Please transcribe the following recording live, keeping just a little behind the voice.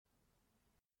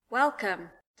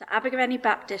Welcome to Abergavenny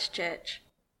Baptist Church.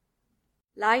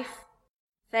 Life,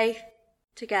 faith,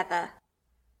 together.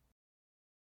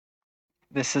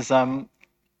 This is, I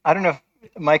don't know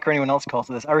if Mike or anyone else calls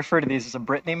it this. I refer to these as a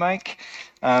Britney mic,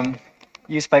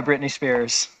 used by Britney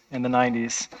Spears in the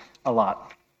 90s a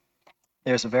lot.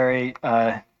 There's a very,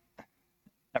 that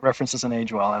reference doesn't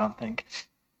age well, I don't think.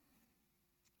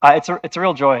 It's a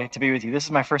real joy to be with you. This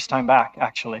is my first time back,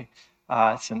 actually,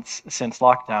 since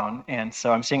lockdown. And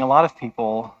so I'm seeing a lot of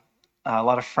people, a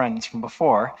lot of friends from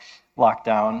before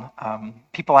lockdown,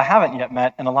 people I haven't yet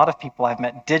met, and a lot of people I've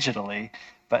met digitally,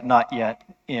 but not yet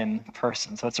in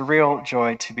person. So it's a real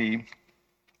joy to be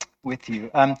with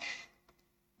you. I'm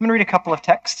going to read a couple of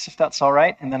texts, if that's all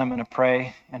right, and then I'm going to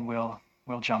pray, and we'll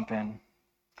jump in.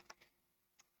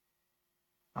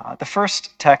 The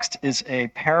first text is a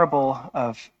parable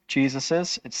of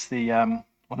Jesus's. It's the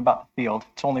one about the field.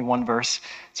 It's only one verse.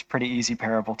 It's a pretty easy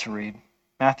parable to read.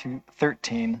 Matthew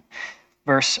 13,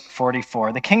 verse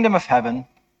 44. The kingdom of heaven,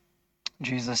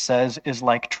 Jesus says, is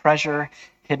like treasure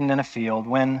hidden in a field.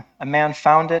 When a man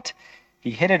found it,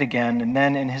 he hid it again, and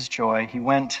then in his joy he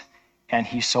went and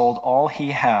he sold all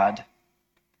he had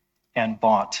and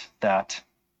bought that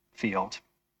field.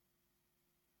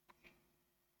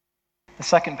 The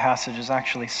second passage is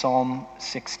actually Psalm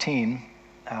 16.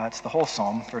 It's the whole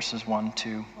psalm, verses 1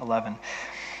 to 11.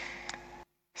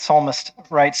 Psalmist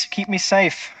writes, "Keep me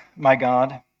safe, my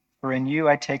God, for in you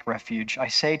I take refuge. I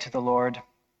say to the Lord,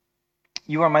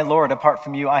 you are my Lord. Apart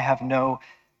from you, I have no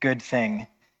good thing.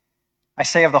 I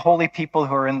say of the holy people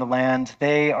who are in the land,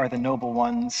 they are the noble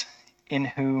ones, in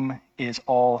whom is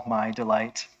all my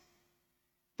delight.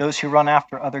 Those who run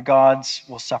after other gods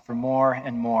will suffer more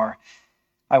and more.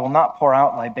 I will not pour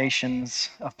out libations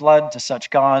of blood to such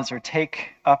gods or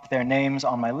take up their names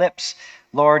on my lips.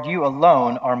 Lord, you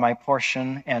alone are my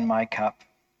portion and my cup.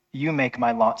 You make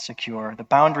my lot secure. The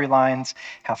boundary lines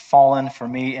have fallen for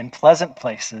me in pleasant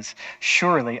places.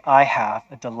 Surely I have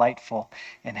a delightful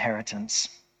inheritance.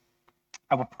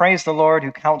 I will praise the Lord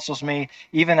who counsels me.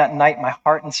 Even at night, my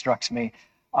heart instructs me.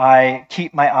 I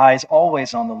keep my eyes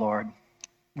always on the Lord.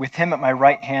 With him at my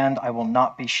right hand, I will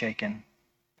not be shaken.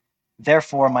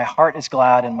 Therefore, my heart is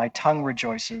glad and my tongue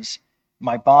rejoices.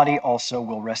 My body also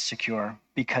will rest secure,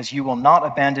 because you will not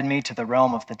abandon me to the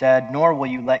realm of the dead, nor will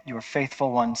you let your faithful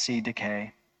one see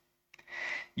decay.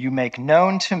 You make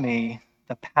known to me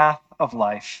the path of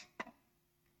life.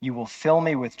 You will fill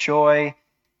me with joy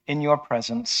in your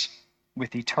presence,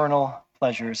 with eternal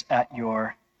pleasures at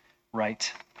your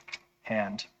right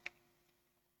hand."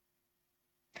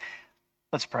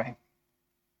 Let's pray.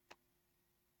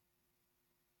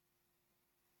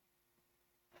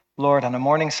 Lord, on a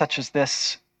morning such as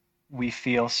this, we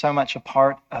feel so much a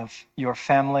part of your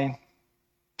family,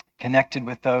 connected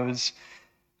with those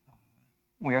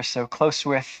we are so close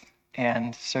with,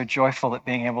 and so joyful at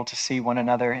being able to see one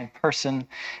another in person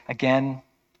again.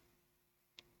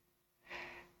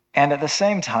 And at the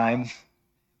same time,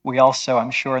 we also,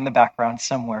 I'm sure in the background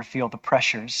somewhere, feel the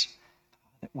pressures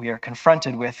that we are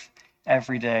confronted with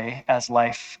every day as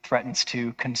life threatens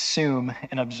to consume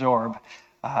and absorb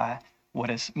what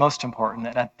is most important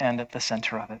and at the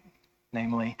center of it,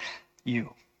 namely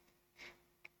you.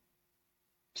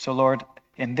 So Lord,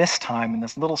 in this time, in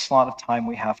this little slot of time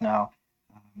we have now,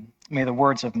 may the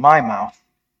words of my mouth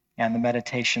and the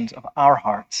meditations of our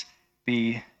hearts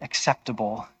be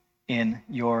acceptable in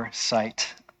your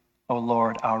sight, O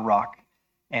Lord, our rock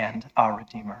and our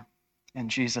Redeemer. In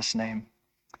Jesus' name,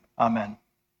 amen.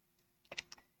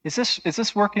 Is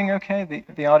this working okay?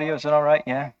 The audio, is it all right?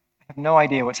 Yeah? I have no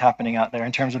idea what's happening out there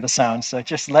in terms of the sound, so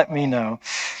just let me know.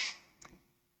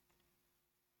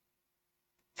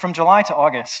 From July to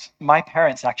August, my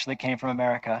parents actually came from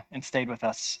America and stayed with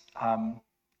us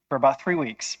for about 3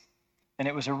 weeks. And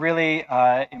it was a really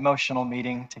emotional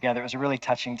meeting together. It was a really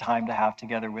touching time to have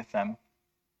together with them.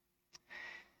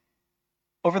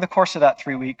 Over the course of that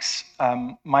 3 weeks,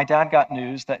 my dad got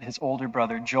news that his older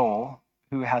brother, Joel,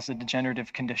 who has a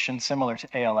degenerative condition similar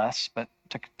to ALS, but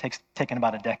taken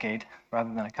about a decade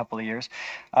rather than a couple of years,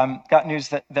 got news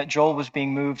that Joel was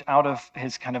being moved out of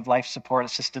his kind of life support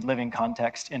assisted living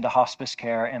context into hospice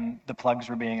care, and the plugs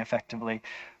were being effectively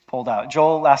pulled out.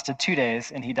 Joel lasted 2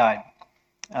 days and he died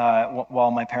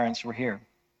while my parents were here.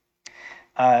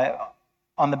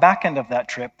 On the back end of that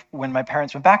trip, when my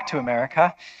parents went back to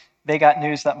America, they got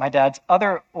news that my dad's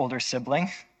other older sibling,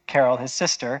 Carol, his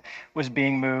sister, was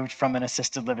being moved from an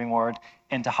assisted living ward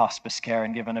into hospice care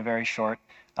and given a very short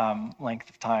length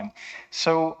of time.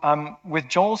 So with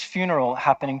Joel's funeral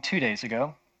happening 2 days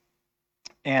ago,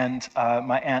 and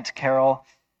my Aunt Carol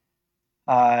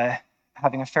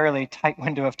having a fairly tight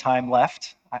window of time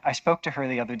left I spoke to her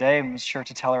the other day and was sure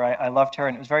to tell her I loved her,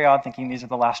 and it was very odd thinking these are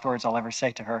the last words I'll ever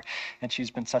say to her, and she's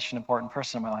been such an important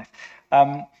person in my life.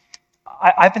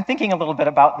 I've been thinking a little bit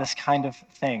about this kind of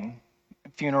thing,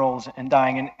 funerals and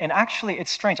dying, and actually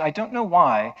it's strange. I don't know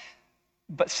why,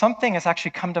 but something has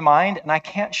actually come to mind, and I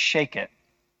can't shake it.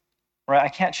 Right? I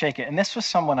can't shake it. And this was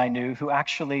someone I knew who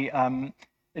actually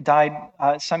died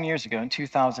some years ago in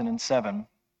 2007.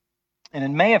 And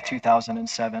in May of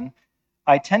 2007,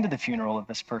 I attended the funeral of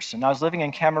this person. I was living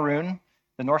in Cameroon,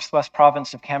 the northwest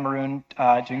province of Cameroon,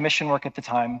 doing mission work at the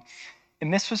time.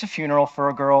 And this was a funeral for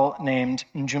a girl named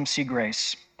Njumsi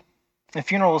Grace. The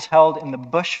funeral was held in the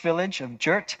bush village of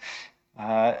Jert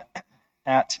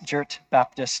at Jert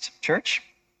Baptist Church.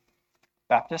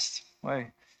 Baptist? Wait.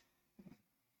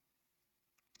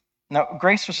 Now,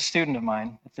 Grace was a student of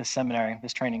mine at this seminary,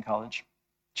 this training college.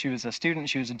 She was a student,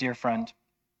 she was a dear friend.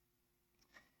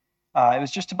 It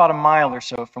was just about a mile or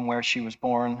so from where she was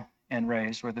born and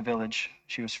raised, where the village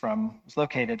she was from was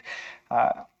located.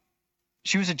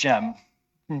 She was a gem.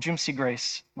 Njumsi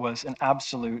Grace was an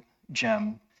absolute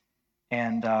gem.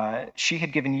 And she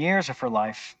had given years of her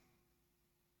life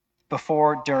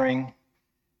before, during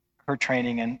her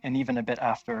training, and even a bit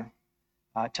after,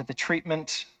 to the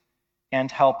treatment and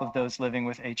help of those living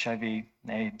with HIV and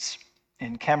AIDS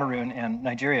in Cameroon and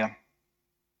Nigeria.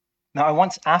 Now, I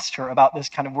once asked her about this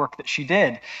kind of work that she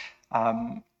did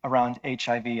around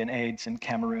HIV and AIDS in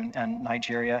Cameroon and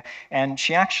Nigeria, and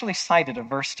she actually cited a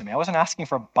verse to me. I wasn't asking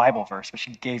for a Bible verse, but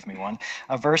she gave me one,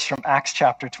 a verse from Acts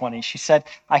chapter 20. She said,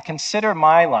 "I consider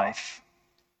my life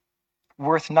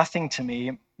worth nothing to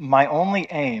me. My only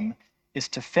aim is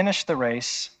to finish the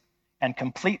race and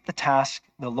complete the task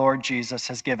the Lord Jesus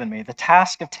has given me, the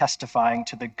task of testifying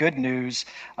to the good news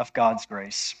of God's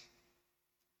grace."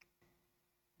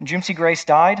 Njumsi Grace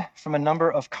died from a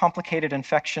number of complicated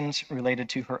infections related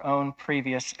to her own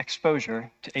previous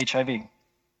exposure to HIV,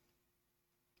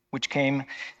 which came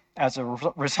as a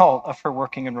result of her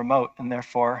working in remote and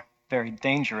therefore very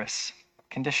dangerous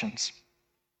conditions.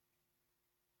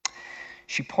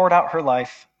 She poured out her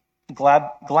life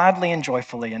gladly and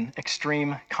joyfully in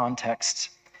extreme contexts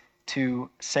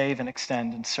to save and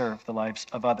extend and serve the lives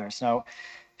of others. Now,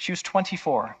 she was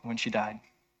 24 when she died.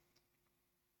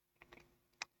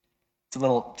 It's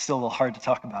still a little hard to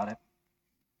talk about it.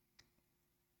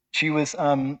 She was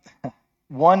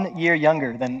 1 year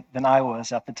younger than I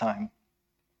was at the time.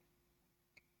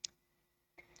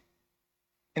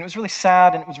 And it was really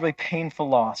sad and it was really painful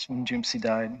loss when Njumsi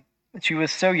died. She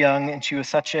was so young and she was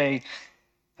such a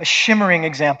shimmering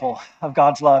example of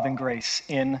God's love and grace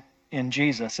in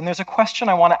Jesus. And there's a question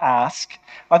I want to ask.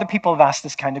 Other people have asked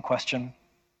this kind of question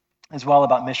as well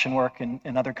about mission work and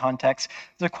in other contexts.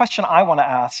 There's a question I want to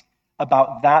ask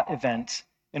about that event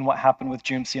and what happened with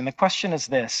Njumsi. And the question is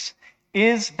this: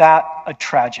 is that a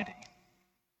tragedy?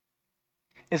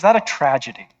 Is that a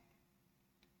tragedy?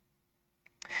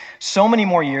 So many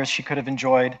more years she could have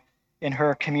enjoyed in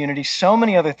her community, so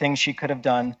many other things she could have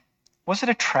done. Was it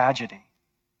a tragedy?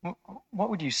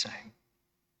 What would you say?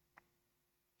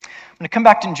 I'm going to come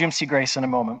back to Njumsi Grace in a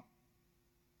moment.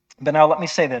 But now let me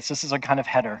say this. This is a kind of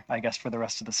header, I guess, for the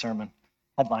rest of the sermon.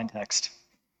 Headline text.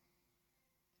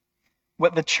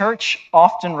 What the church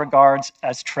often regards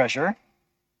as treasure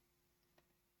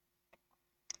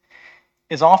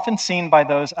is often seen by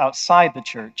those outside the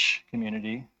church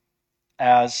community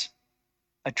as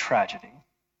a tragedy.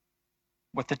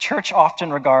 What the church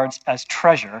often regards as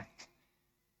treasure,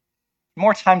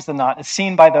 more times than not, is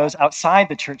seen by those outside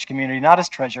the church community not as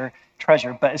treasure,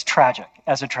 but as tragic,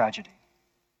 as a tragedy.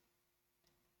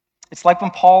 It's like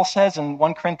when Paul says in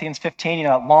 1 Corinthians 15,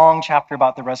 that long chapter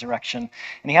about the resurrection,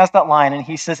 and he has that line, and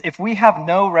he says, if we have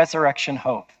no resurrection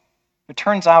hope, it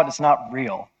turns out it's not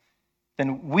real,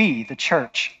 then we, the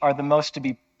church, are the most to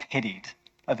be pitied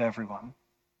of everyone.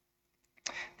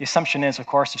 The assumption is, of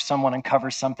course, if someone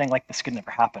uncovers something like this could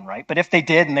never happen, right? But if they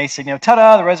did and they said,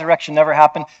 ta-da, the resurrection never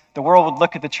happened, the world would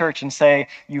look at the church and say,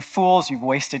 you fools, you've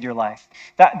wasted your life.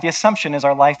 The assumption is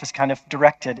our life is kind of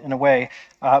directed in a way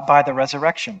by the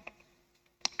resurrection.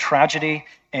 Tragedy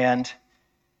and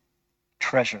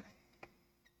treasure.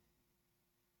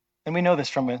 And we know this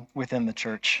from within the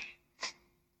church.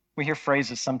 We hear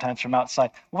phrases sometimes from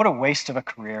outside. What a waste of a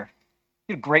career.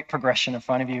 You had a great progression in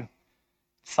front of you.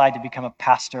 Decide to become a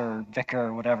pastor or vicar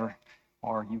or whatever,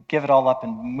 or you give it all up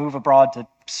and move abroad to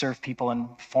serve people in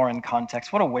foreign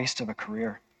contexts. What a waste of a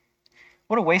career.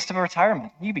 What a waste of a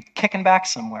retirement. You'd be kicking back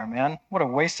somewhere, man. What a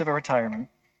waste of a retirement.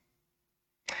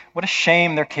 What a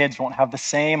shame their kids won't have the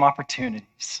same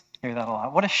opportunities. I hear that a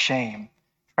lot. What a shame.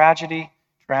 Tragedy,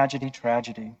 tragedy,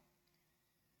 tragedy.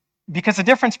 Because the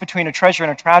difference between a treasure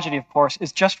and a tragedy, of course,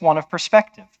 is just one of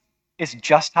perspective. It's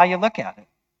just how you look at it.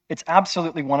 It's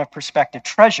absolutely one of perspective.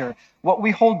 Treasure, what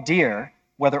we hold dear,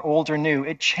 whether old or new,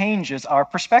 it changes our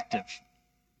perspective.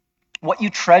 What you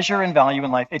treasure and value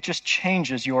in life, it just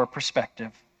changes your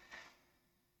perspective.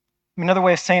 Another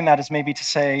way of saying that is maybe to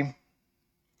say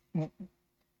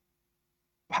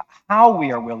how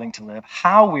we are willing to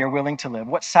live,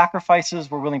 what sacrifices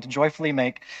we're willing to joyfully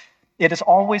make. It is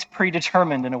always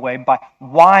predetermined in a way by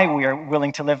why we are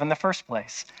willing to live in the first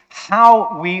place.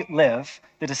 How we live,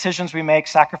 the decisions we make,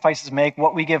 sacrifices we make,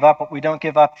 what we give up, what we don't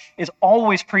give up, is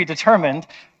always predetermined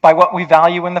by what we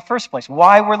value in the first place,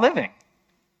 why we're living.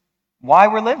 Why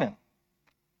we're living.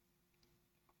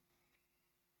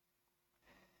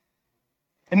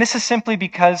 And this is simply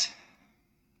because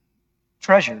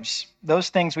treasures, those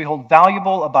things we hold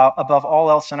valuable above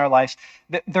all else in our lives,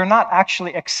 they're not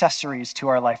actually accessories to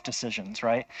our life decisions,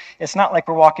 right? It's not like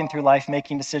we're walking through life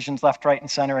making decisions left, right, and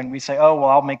center, and we say, oh, well,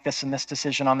 I'll make this and this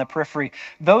decision on the periphery.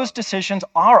 Those decisions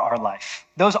are our life.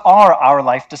 Those are our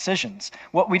life decisions.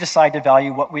 What we decide to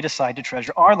value, what we decide to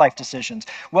treasure are life decisions.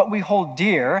 What we hold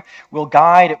dear will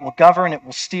guide, it will govern, it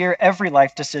will steer every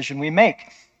life decision we make.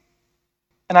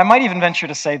 And I might even venture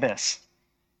to say this,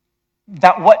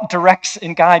 that what directs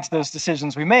and guides those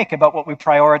decisions we make about what we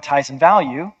prioritize and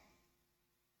value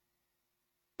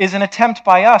is an attempt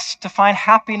by us to find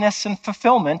happiness and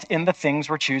fulfillment in the things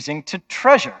we're choosing to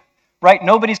treasure, right?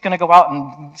 Nobody's going to go out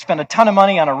and spend a ton of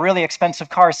money on a really expensive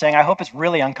car saying, I hope it's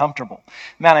really uncomfortable.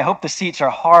 Man, I hope the seats are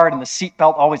hard and the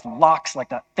seatbelt always locks like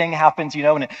that thing happens,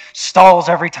 and it stalls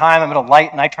every time I'm at a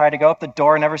light and I try to go up the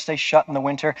door, never stays shut in the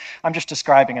winter. I'm just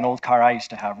describing an old car I used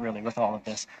to have, really, with all of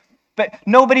this. But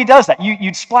nobody does that.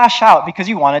 You'd splash out because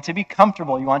you want it to be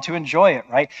comfortable. You want to enjoy it,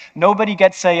 right? Nobody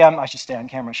gets I should stay on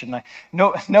camera, shouldn't I?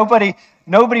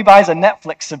 Nobody buys a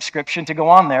Netflix subscription to go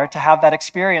on there to have that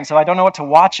experience. So I don't know what to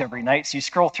watch every night. So you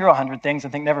scroll through 100 things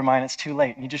and think, never mind, it's too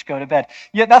late. And you just go to bed.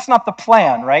 Yet that's not the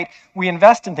plan, right? We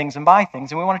invest in things and buy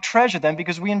things, and we want to treasure them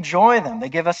because we enjoy them. They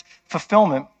give us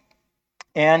fulfillment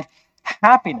and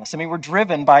happiness. I mean, we're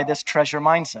driven by this treasure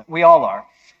mindset. We all are.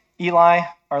 Eli,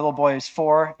 our little boy who's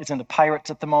 4, is into pirates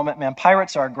at the moment. Man,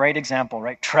 pirates are a great example,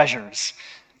 right? Treasures.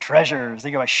 They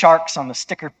go by sharks on the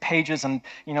sticker pages and,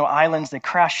 islands they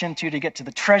crash into to get to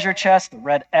the treasure chest, the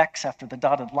red X after the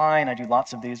dotted line. I do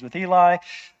lots of these with Eli.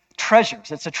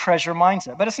 Treasures. It's a treasure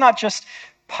mindset. But it's not just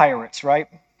pirates, right?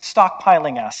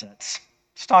 Stockpiling assets.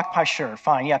 Sure,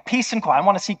 fine. Yeah, peace and quiet. I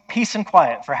want to seek peace and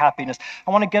quiet for happiness.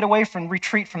 I want to get away from,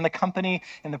 retreat from the company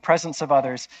and the presence of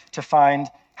others to find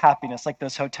happiness, like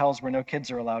those hotels where no kids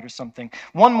are allowed or something.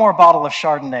 One more bottle of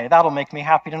Chardonnay, that'll make me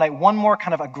happy tonight. One more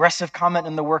kind of aggressive comment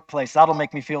in the workplace, that'll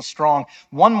make me feel strong.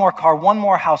 One more car, one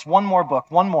more house, one more book,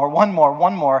 one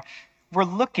more. We're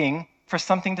looking for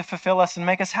something to fulfill us and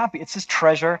make us happy. It's this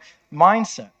treasure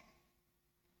mindset.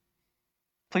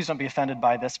 Please don't be offended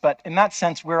by this, but in that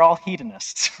sense, we're all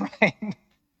hedonists, right?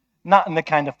 Not in the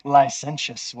kind of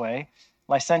licentious way.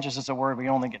 Licentious is a word we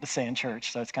only get to say in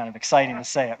church, so it's kind of exciting to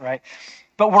say it, right?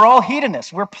 But we're all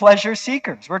hedonists. We're pleasure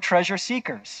seekers. We're treasure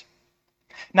seekers.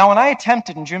 Now, when I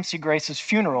attempted in Jim C. Grace's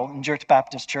funeral in Jurt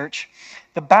Baptist Church,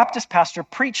 the Baptist pastor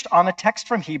preached on a text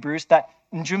from Hebrews that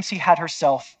Njumsi had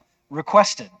herself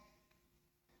requested.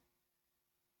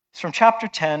 It's from chapter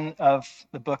 10 of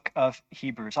the book of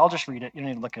Hebrews. I'll just read it. You don't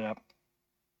need to look it up.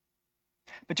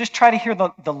 But just try to hear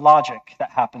the logic that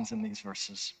happens in these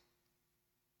verses.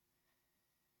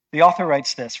 The author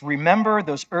writes this: remember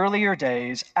those earlier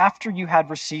days after you had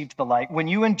received the light, when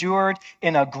you endured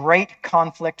in a great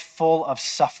conflict full of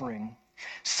suffering.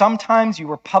 Sometimes you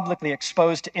were publicly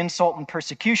exposed to insult and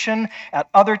persecution. At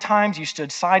other times you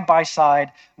stood side by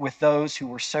side with those who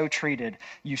were so treated.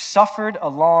 You suffered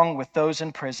along with those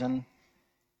in prison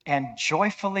and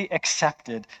joyfully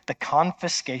accepted the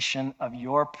confiscation of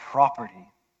your property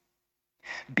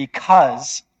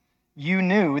because you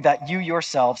knew that you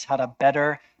yourselves had a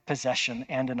better possession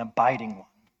and an abiding one.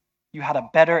 You had a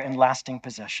better and lasting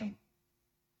possession.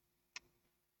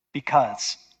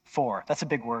 Because, that's a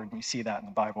big word, and you see that in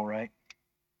the Bible, right?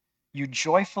 You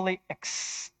joyfully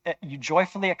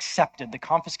accepted the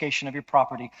confiscation of your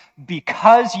property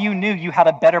because you knew you had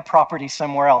a better property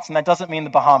somewhere else. And that doesn't mean the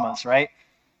Bahamas, right?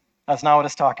 That's not what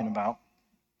it's talking about.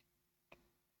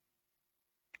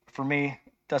 For me,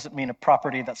 it doesn't mean a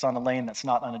property that's on a lane that's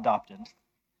not unadopted.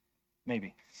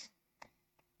 Maybe.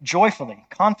 Joyfully,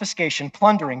 confiscation,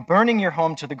 plundering, burning your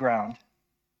home to the ground.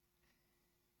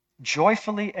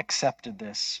 Joyfully accepted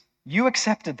this. You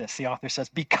accepted this, the author says,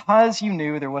 because you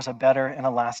knew there was a better and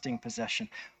a lasting possession.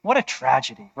 What a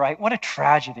tragedy, right? What a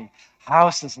tragedy.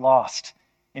 House is lost,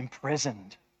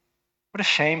 imprisoned. What a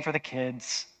shame for the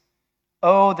kids.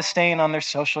 Oh, the stain on their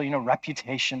social,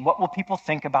 reputation. What will people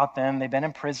think about them? They've been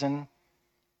in prison,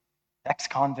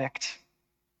 ex-convict.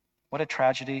 What a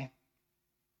tragedy.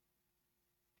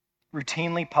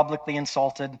 Routinely publicly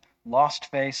insulted,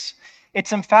 lost face.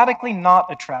 It's emphatically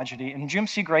not a tragedy, and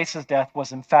Jumsi Grace's death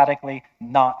was emphatically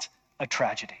not a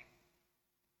tragedy.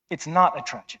 It's not a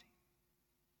tragedy.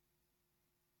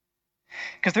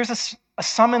 Because there's a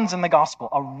summons in the gospel,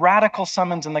 a radical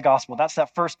summons in the gospel. That's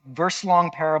that first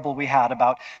verse-long parable we had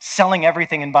about selling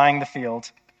everything and buying the field.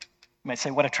 You might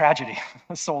say, what a tragedy.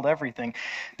 I sold everything.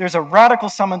 There's a radical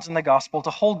summons in the gospel to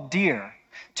hold dear,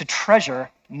 to treasure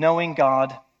knowing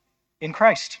God in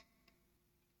Christ.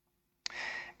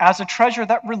 As a treasure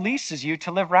that releases you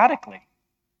to live radically.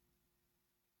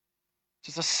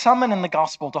 There's a summon in the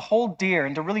gospel to hold dear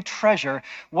and to really treasure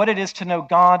what it is to know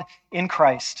God in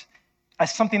Christ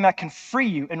as something that can free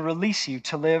you and release you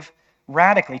to live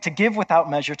radically, to give without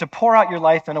measure, to pour out your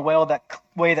life in a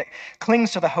way that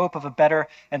clings to the hope of a better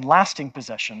and lasting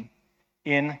possession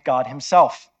in God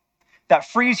himself. That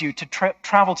frees you to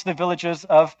travel to the villages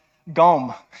of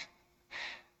Gom,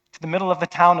 to the middle of the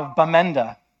town of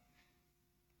Bamenda,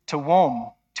 to Wom,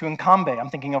 to Nkambe.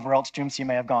 I'm thinking of where else Jumsi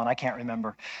may have gone. I can't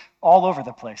remember. All over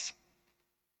the place.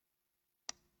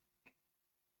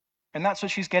 And that's what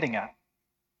she's getting at.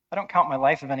 I don't count my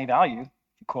life of any value,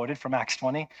 quoted from Acts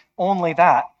 20, only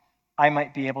that I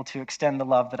might be able to extend the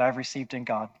love that I've received in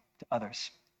God to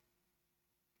others.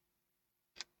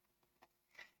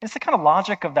 It's the kind of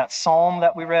logic of that psalm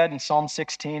that we read in Psalm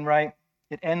 16, right?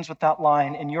 It ends with that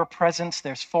line, in your presence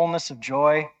there's fullness of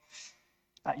joy,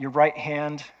 at your right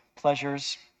hand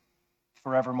pleasures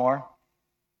forevermore.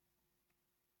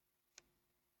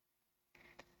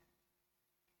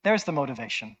 There's the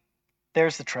motivation.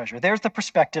 There's the treasure. There's the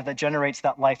perspective that generates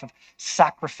that life of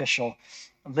sacrificial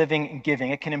living and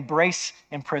giving. It can embrace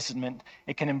imprisonment.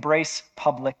 It can embrace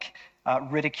public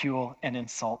ridicule and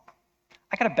insult.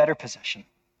 I got a better possession.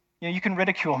 You can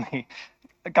ridicule me.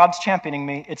 God's championing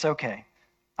me. It's okay.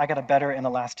 I got a better and a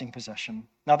lasting possession.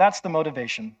 Now that's the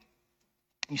motivation.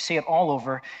 You see it all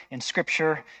over in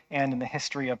Scripture and in the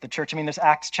history of the church. I mean, there's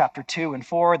Acts chapter 2 and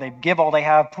 4. They give all they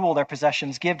have, pool their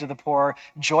possessions, give to the poor,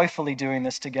 joyfully doing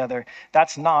this together.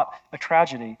 That's not a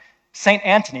tragedy. St.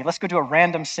 Anthony, let's go to a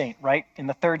random saint, right, in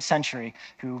the 3rd century,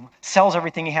 who sells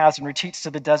everything he has and retreats to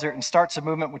the desert and starts a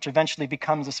movement which eventually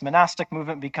becomes this monastic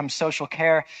movement, becomes social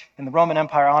care in the Roman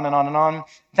Empire, on and on and on.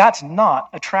 That's not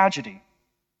a tragedy.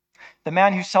 The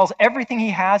man who sells everything he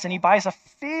has and he buys a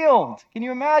field. Can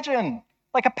you imagine?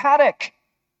 Like a paddock.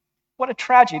 What a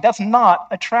tragedy. That's not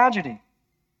a tragedy.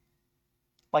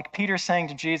 Like Peter saying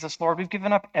to Jesus, Lord, we've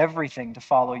given up everything to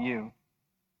follow you.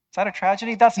 Is that a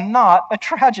tragedy? That's not a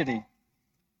tragedy.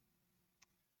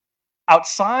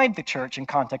 Outside the church in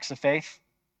context of faith,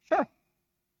 sure.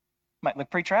 Might look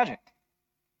pretty tragic.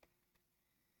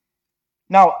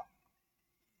 Now,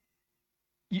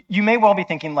 you may well be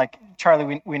thinking, like,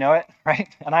 Charlie, we know it, right?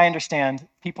 And I understand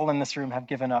people in this room have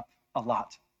given up a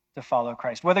lot to follow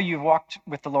Christ. Whether you've walked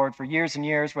with the Lord for years and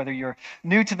years, whether you're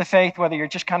new to the faith, whether you're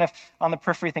just kind of on the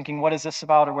periphery thinking, what is this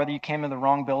about? Or whether you came in the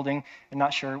wrong building and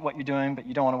not sure what you're doing, but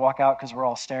you don't want to walk out because we're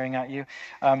all staring at you.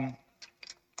 I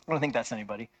don't think that's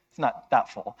anybody. It's not that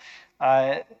full.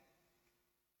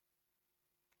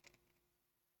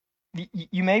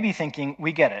 You may be thinking,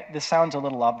 we get it. This sounds a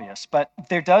little obvious, but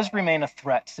there does remain a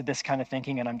threat to this kind of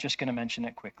thinking, and I'm just going to mention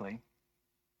it quickly.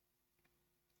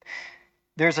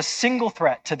 There's a single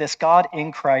threat to this God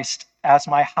in Christ as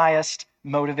my highest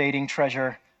motivating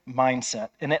treasure mindset.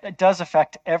 And it does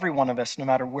affect every one of us, no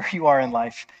matter where you are in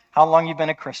life, how long you've been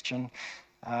a Christian,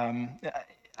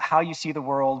 how you see the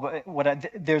world.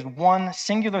 There's one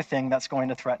singular thing that's going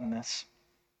to threaten this.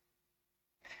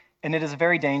 And it is a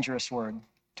very dangerous word.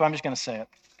 So I'm just going to say it.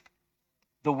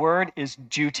 The word is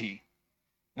duty.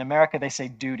 In America, they say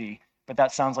duty, but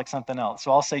that sounds like something else.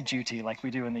 So I'll say duty like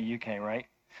we do in the UK, right?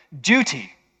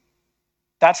 Duty.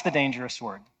 That's the dangerous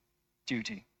word.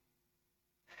 Duty.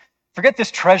 Forget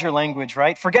this treasure language,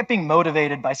 right? Forget being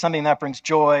motivated by something that brings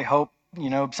joy, hope,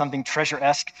 something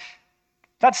treasure-esque.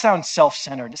 That sounds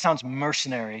self-centered. It sounds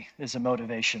mercenary as a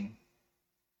motivation.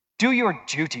 Do your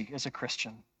duty as a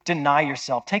Christian. Deny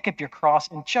yourself. Take up your cross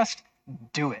and just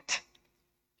do it.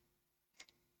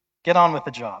 Get on with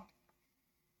the job.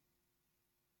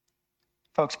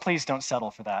 Folks, please don't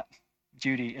settle for that.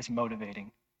 Duty is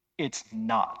motivating. It's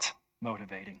not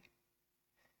motivating.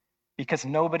 Because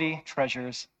nobody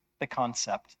treasures the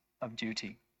concept of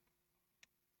duty.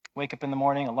 Wake up in the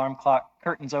morning, alarm clock,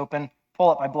 curtains open, pull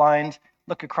up my blind,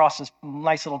 look across this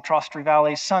nice little Trostry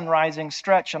Valley, sun rising,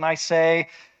 stretch, and I say,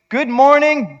 Good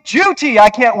morning, duty. I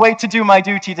can't wait to do my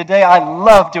duty today. I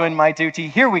love doing my duty.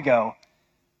 Here we go.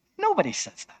 Nobody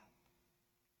says that.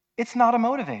 It's not a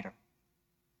motivator.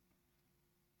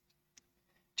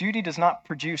 Duty does not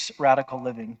produce radical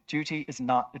living. Duty is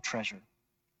not a treasure.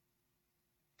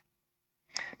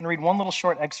 I'm going to read one little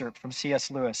short excerpt from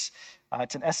C.S. Lewis.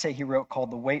 It's an essay he wrote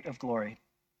called The Weight of Glory.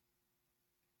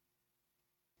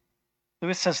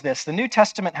 Lewis says this: the New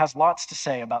Testament has lots to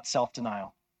say about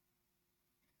self-denial,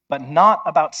 but not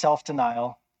about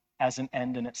self-denial as an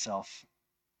end in itself.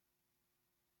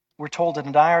 We're told to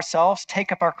deny ourselves,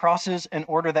 take up our crosses in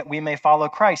order that we may follow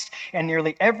Christ. And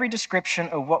nearly every description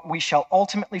of what we shall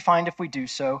ultimately find if we do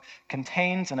so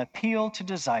contains an appeal to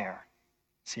desire.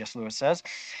 C.S. Lewis says,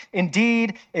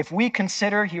 indeed, if we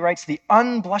consider, he writes, the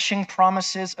unblushing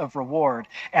promises of reward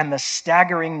and the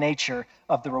staggering nature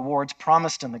of the rewards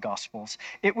promised in the Gospels,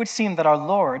 it would seem that our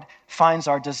Lord finds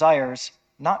our desires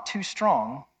not too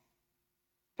strong,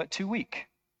 but too weak.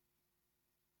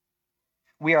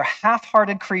 We are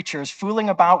half-hearted creatures fooling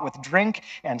about with drink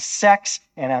and sex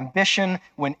and ambition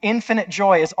when infinite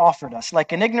joy is offered us,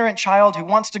 like an ignorant child who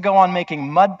wants to go on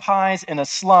making mud pies in a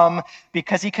slum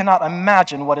because he cannot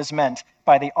imagine what is meant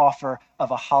by the offer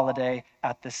of a holiday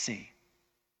at the sea.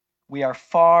 We are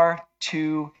far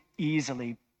too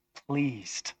easily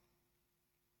pleased.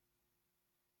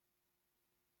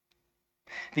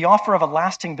 The offer of a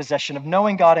lasting possession, of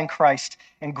knowing God in Christ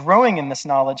and growing in this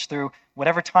knowledge through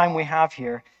whatever time we have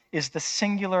here, is the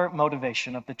singular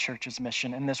motivation of the church's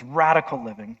mission in this radical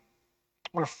living.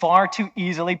 We're far too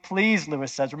easily pleased,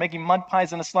 Lewis says. We're making mud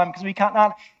pies in a slum because we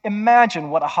cannot imagine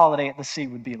what a holiday at the sea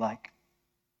would be like.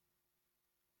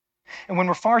 And when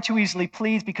we're far too easily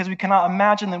pleased because we cannot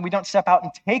imagine, then we don't step out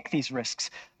and take these risks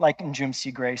like in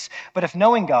Jumsey Grace. But if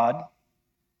knowing God,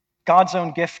 God's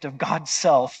own gift of God's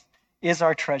self, is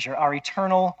our treasure, our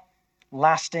eternal,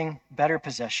 lasting, better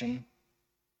possession,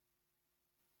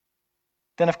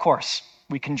 then of course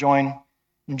we can join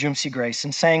in Jumsey Grace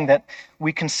in saying that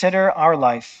we consider our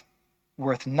life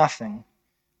worth nothing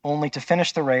only to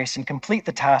finish the race and complete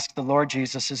the task the Lord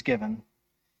Jesus has given,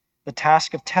 the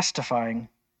task of testifying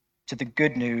to the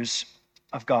good news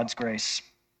of God's grace,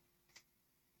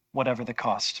 whatever the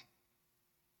cost.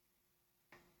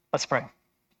 Let's pray.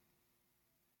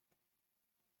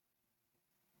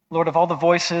 Lord, of all the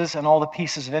voices and all the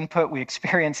pieces of input we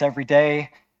experience every day,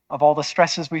 of all the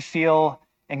stresses we feel,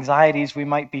 anxieties we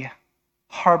might be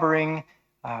harboring,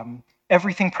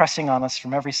 everything pressing on us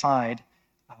from every side,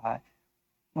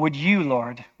 would you,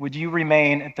 Lord, would you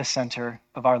remain at the center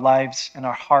of our lives and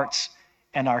our hearts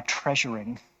and our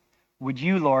treasuring? Would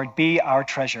you, Lord, be our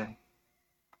treasure?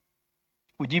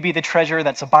 Would you be the treasure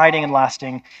that's abiding and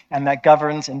lasting and that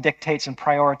governs and dictates and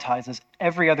prioritizes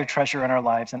every other treasure in our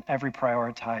lives and every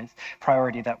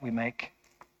priority that we make?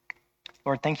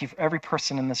 Lord, thank you for every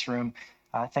person in this room.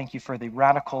 Thank you for the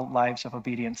radical lives of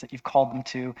obedience that you've called them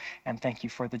to, and thank you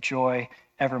for the joy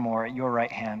evermore at your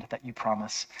right hand that you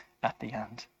promise at the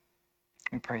end.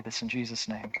 We pray this in Jesus'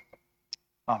 name.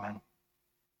 Amen.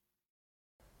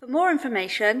 For more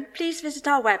information, please visit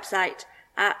our website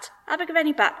at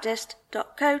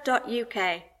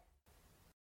abergavennybaptist.co.uk.